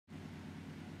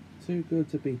Too Good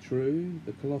to Be True,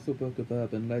 The Colossal Book of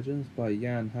Urban Legends by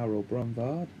Jan Harold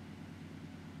Brunvard.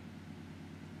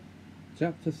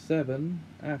 Chapter 7,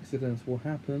 Accidents Will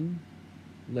Happen.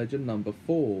 Legend number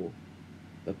 4,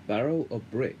 The Barrel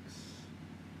of Bricks.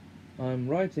 I'm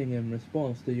writing in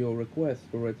response to your request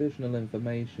for additional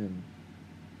information.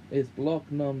 Is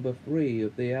block number 3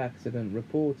 of the accident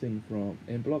reporting from?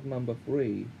 In block number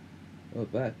 3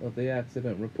 of the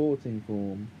accident reporting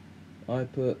form, I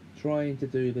put trying to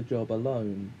do the job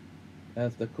alone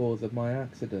as the cause of my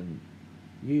accident.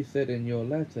 You said in your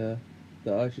letter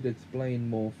that I should explain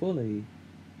more fully,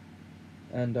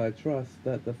 and I trust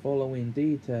that the following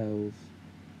details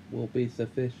will be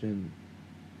sufficient.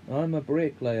 I'm a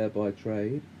bricklayer by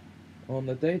trade. On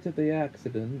the date of the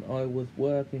accident, I was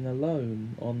working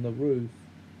alone on the roof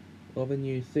of a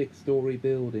new 6-story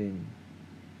building.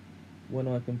 When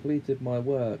I completed my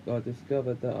work, I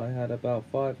discovered that I had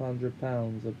about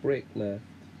 £500 of brick left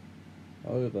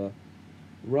over.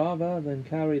 Rather than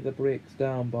carry the bricks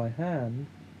down by hand,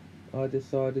 I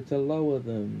decided to lower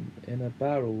them in a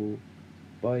barrel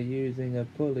by using a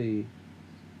pulley,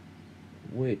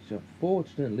 which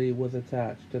fortunately was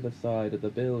attached to the side of the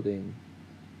building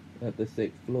at the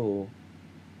 6th floor.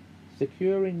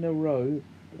 Securing the rope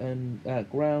and at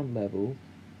ground level,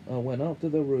 I went up to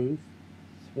the roof,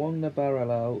 swung the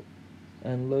barrel out,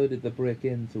 and loaded the brick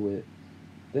into it.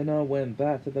 Then I went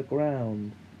back to the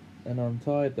ground and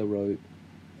untied the rope,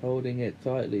 holding it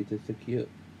tightly to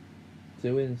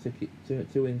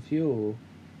ensure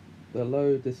the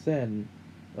low descent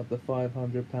of the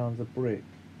 £500 of brick.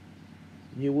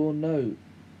 You will note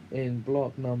in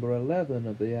block number 11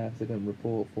 of the accident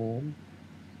report form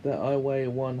that I weigh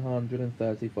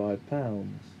 135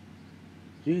 pounds.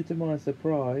 Due to my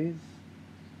surprise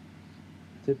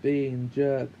to being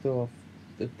jerked off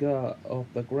the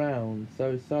ground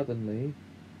so suddenly,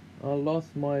 I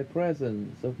lost my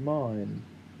presence of mind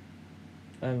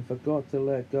and forgot to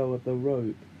let go of the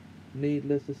rope.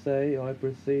 Needless to say, I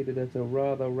proceeded at a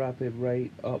rather rapid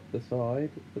rate up the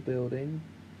side of the building.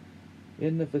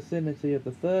 In the vicinity of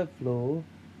the 3rd floor,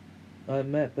 I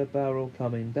met the barrel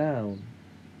coming down.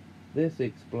 This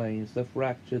explains the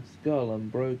fractured skull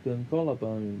and broken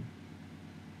collarbone.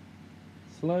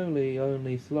 Slowly,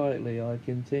 only slightly, I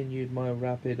continued my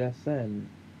rapid ascent,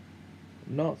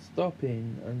 not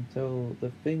stopping until the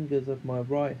fingers of my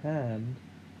right hand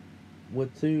were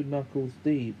 2 knuckles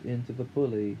deep into the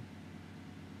pulley.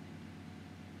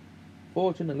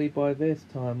 Fortunately, by this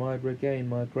time I'd regained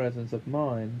my presence of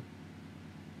mind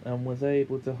and was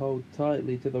able to hold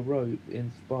tightly to the rope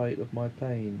in spite of my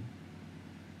pain.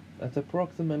 At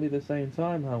approximately the same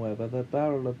time, however, the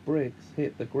barrel of bricks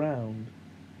hit the ground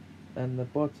and the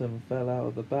bottom fell out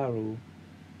of the barrel,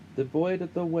 devoid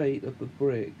of the weight of the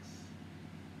bricks.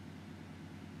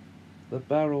 The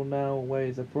barrel now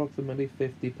weighs approximately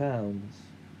 50 pounds.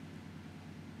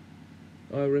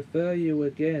 I refer you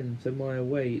again to my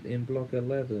weight in block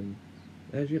 11.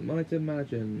 As you might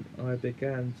imagine, I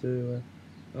began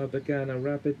a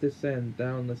rapid descent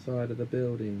down the side of the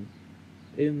building.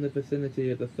 In the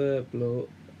vicinity of the 3rd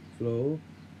floor,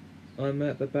 I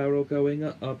met the barrel coming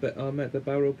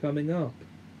up.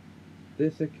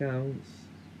 This accounts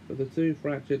for the 2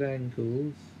 fractured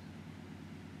ankles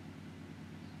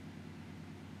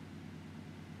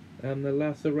and the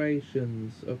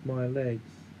lacerations of my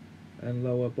legs and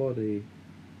lower body.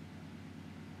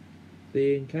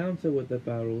 The encounter with the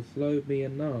barrel slowed me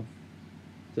enough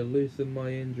to loosen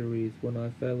my injuries when I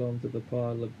fell onto the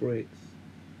pile of bricks.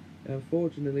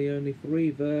 Unfortunately, only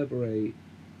 3 vertebrae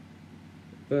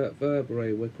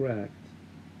were cracked.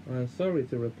 I am sorry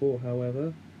to report,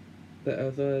 however, that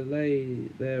as I lay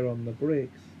there on the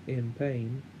bricks, in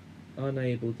pain,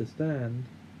 unable to stand,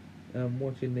 and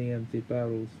watching the empty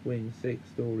barrel swing 6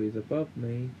 stories above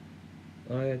me,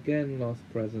 I again lost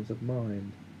presence of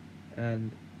mind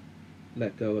and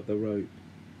let go of the rope.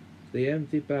 The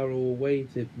empty barrel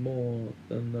weighted more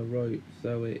than the rope,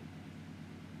 so it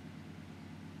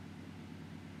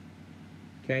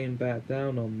came back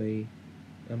down on me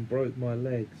and broke my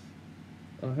legs.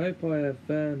 I hope I have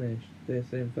furnished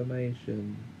this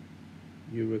information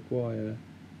you require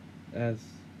as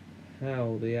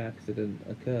how the accident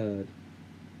occurred.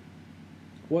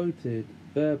 Quoted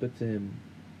verbatim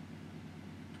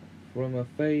from a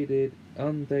faded,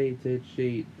 undated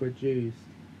sheet produced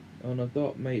on a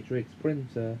dot matrix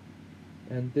printer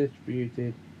and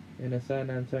distributed in a San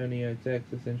Antonio,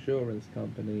 Texas insurance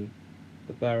company,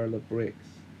 the barrel of bricks.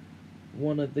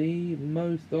 One of the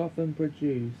most often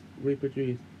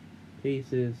reproduced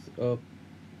pieces of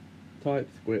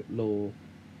TypeScript lore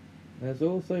has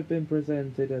also been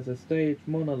presented as a staged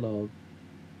monologue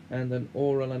and an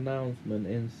oral announcement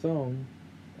in song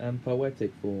and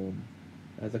poetic form,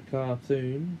 as a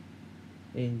cartoon,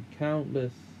 in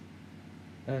countless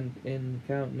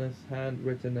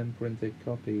handwritten and printed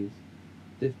copies,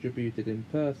 distributed in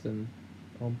person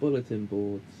on bulletin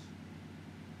boards,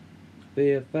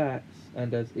 via fax,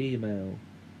 and as email.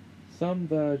 Some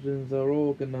versions are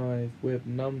organized with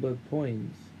numbered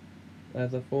points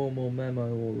as a formal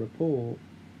memo or report,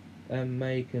 and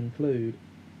may conclude,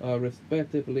 "I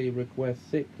respectively request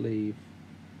sick leave."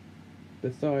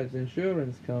 Besides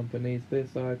insurance companies,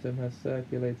 this item has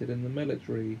circulated in the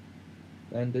military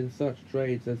and in such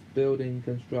trades as building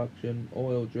construction,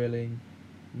 oil drilling,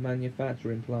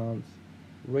 manufacturing plants,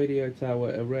 radio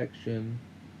tower erection.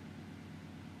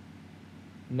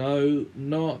 No,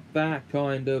 not that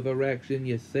kind of erection,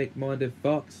 you sick-minded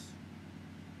fucks.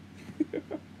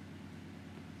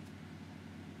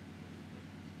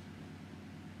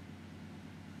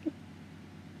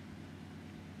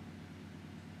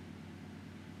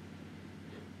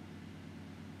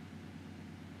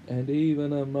 And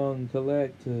even among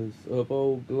collectors of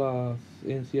old glass,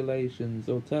 insulations,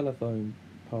 or telephone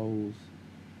poles.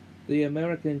 The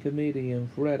American comedian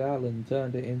Fred Allen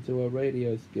turned it into a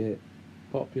radio skit,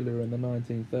 popular in the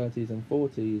 1930s and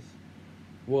 40s,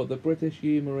 while the British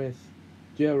humorist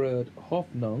Gerard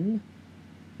Hoffnung,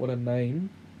 what a name,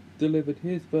 delivered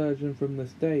his version from the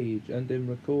stage and in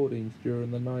recordings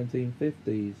during the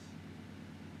 1950s.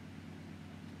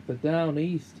 The Down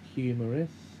East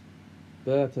humorists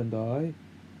Bert and I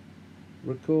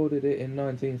recorded it in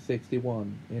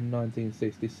 1961. In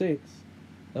 1966,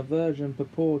 a version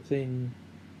purporting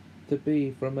to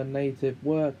be from a native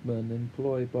workman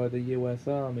employed by the US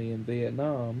Army in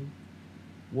Vietnam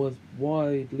was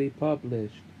widely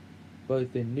published,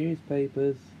 both in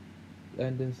newspapers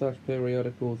and in such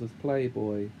periodicals as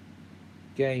Playboy,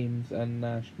 Games, and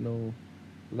National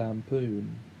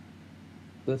Lampoon.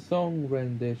 The song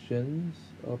renditions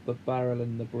of The Barrel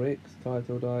and the Bricks,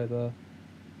 titled either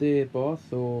Dear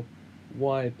Boss or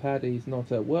Why Paddy's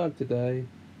Not at Work Today,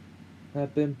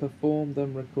 have been performed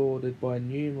and recorded by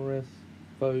numerous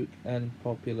folk and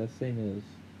popular singers.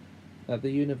 At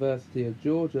the University of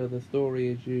Georgia, the story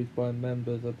is used by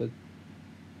members of the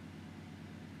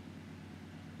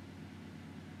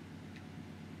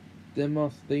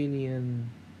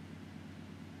Demosthenian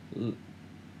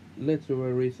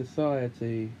Literary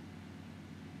Society,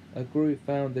 a group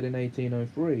founded in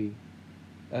 1803,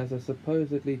 as a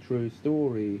supposedly true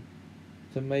story,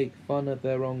 to make fun of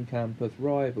their on-campus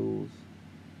rivals.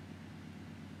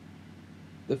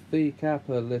 The Phi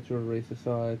Kappa Literary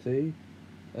Society,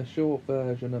 a short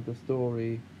version of the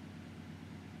story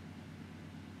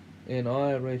in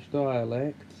Irish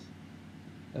dialect,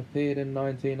 appeared in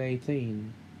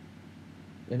 1918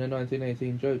 in a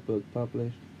 1918 joke book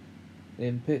published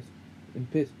in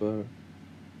Pittsburgh.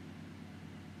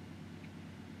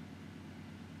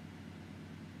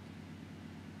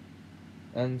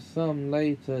 And some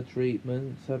later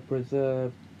treatments have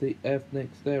preserved the ethnic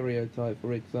stereotype,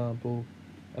 for example,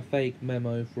 a fake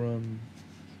memo from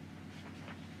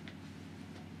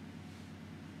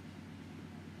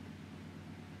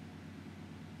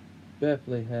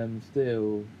Bethlehem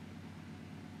Steel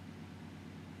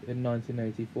in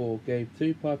 1984 gave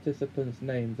two participants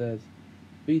names as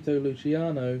Vito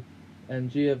Luciano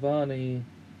and Giovanni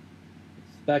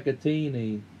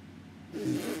Spaghettini.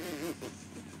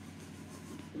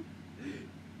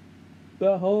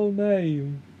 The whole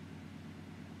name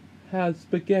has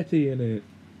spaghetti in it.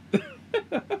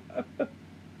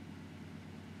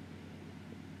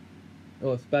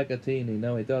 Or Spaghettini,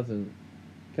 no it doesn't.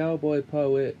 Cowboy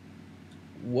poet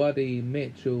Waddy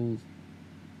Mitchell's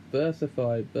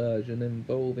versified version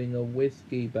involving a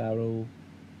whiskey barrel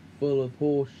full of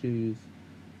horseshoes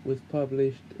was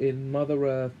published in Mother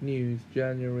Earth News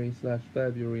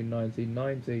January/February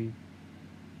 1990.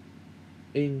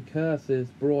 In Curses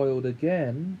Broiled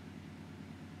Again,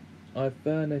 I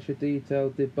furnish a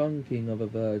detailed debunking of a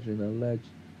version alleged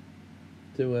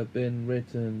to have been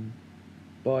written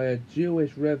by a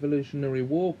Jewish Revolutionary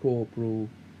War corporal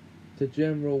to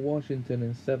General Washington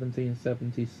in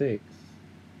 1776.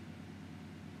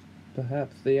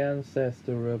 Perhaps the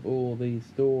ancestor of all of these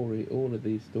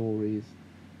stories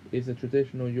is a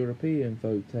traditional European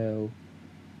folk tale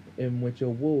in which a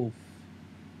wolf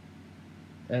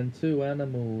and two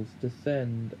animals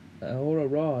descend or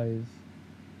arise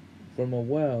from a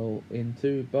well in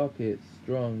two buckets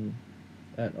strung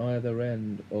at either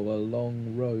end of a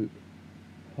long rope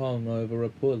hung over a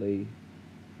pulley.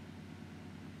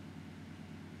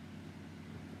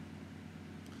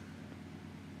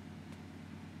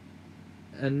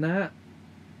 And that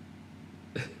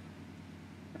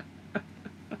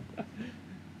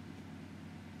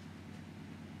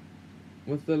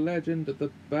with the legend of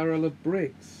the barrel of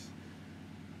bricks.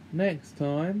 Next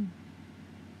time,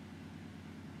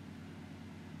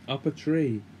 up a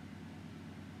tree.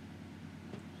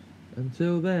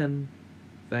 Until then,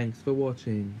 thanks for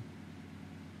watching.